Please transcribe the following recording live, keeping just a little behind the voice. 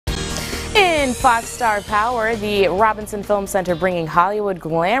In Fox Star Power, the Robinson Film Center bringing Hollywood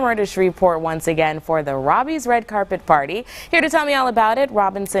glamour to Shreveport once again for the Robbys Red Carpet Party. Here to tell me all about it,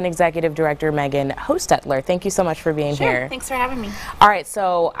 Robinson Executive Director Megan Hostetler. Thank you so much for being here. Thanks for having me. All right,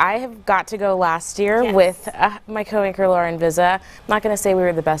 so I have got to go last year with my co-anchor Lauren Vizza. I'm not going to say we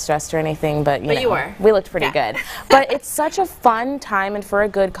were the best dressed or anything, but you know, we looked pretty good. But it's such a fun time and for a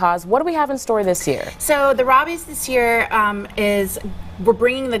good cause. What do we have in store this year? So the Robbys this year we're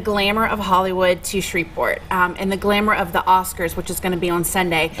bringing the glamour of Hollywood to Shreveport, and the glamour of the Oscars, which is going to be on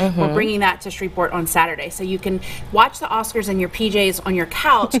Sunday. We're bringing that to Shreveport on Saturday. So you can watch the Oscars in your PJs on your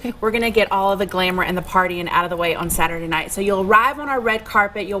couch. We're going to get all of the glamour and the party and out of the way on Saturday night. So you'll arrive on our red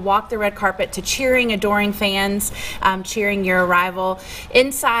carpet. You'll walk the red carpet to cheering, adoring fans, cheering your arrival.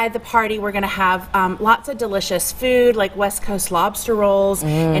 Inside the party, we're going to have lots of delicious food like West Coast lobster rolls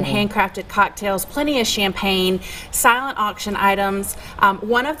and handcrafted cocktails, plenty of champagne, silent auction items.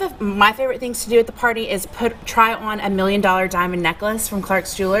 One of my favorite things to do at the party is try on a $1 million diamond necklace from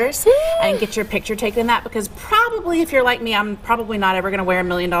Clark's Jewelers and get your picture taken in that, because probably if you're like me, I'm probably not ever going to wear a $1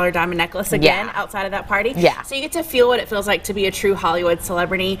 million diamond necklace again outside of that party. So you get to feel what it feels like to be a true Hollywood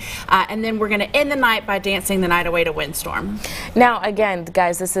celebrity, and then we're going to end the night by dancing the night away to Windstorm. Now again,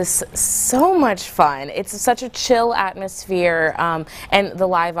 guys, this is so much fun. It's such a chill atmosphere, and the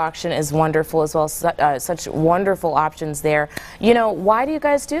live auction is wonderful as well. Such wonderful options there. You know, why do you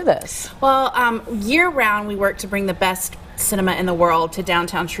guys do this? Well, year-round we work to bring the best cinema in the world to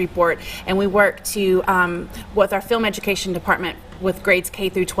downtown Shreveport, and we work to with our film education department with grades K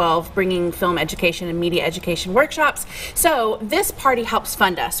through 12, bringing film education and media education workshops. So this party helps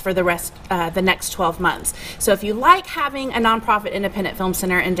fund us for the rest, the next 12 months. So if you like having a nonprofit independent film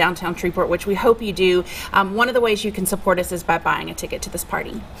center in downtown Shreveport, which we hope you do, one of the ways you can support us is by buying a ticket to this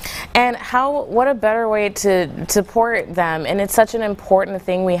party. And what a better way to support them, and it's such an important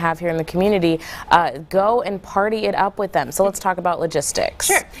thing we have here in the community. Go and party it up with them. So let's talk about logistics.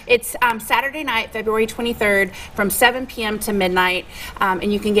 Sure. It's Saturday night, February 23rd from 7 p.m. to midnight.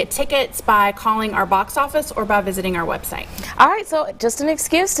 And you can get tickets by calling our box office or by visiting our website. All right, so just an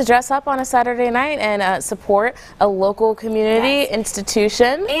excuse to dress up on a Saturday night and support a local community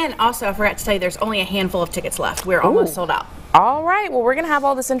institution. And also, I forgot to tell you, there's only a handful of tickets left. We're almost sold out. All right, well, we're going to have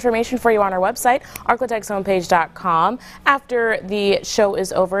all this information for you on our website, arclatexhomepage.com. After the show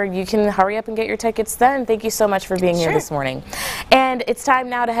is over, you can hurry up and get your tickets then. Thank you so much for being here this morning. And it's time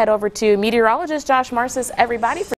now to head over to meteorologist Josh Marcis, everybody.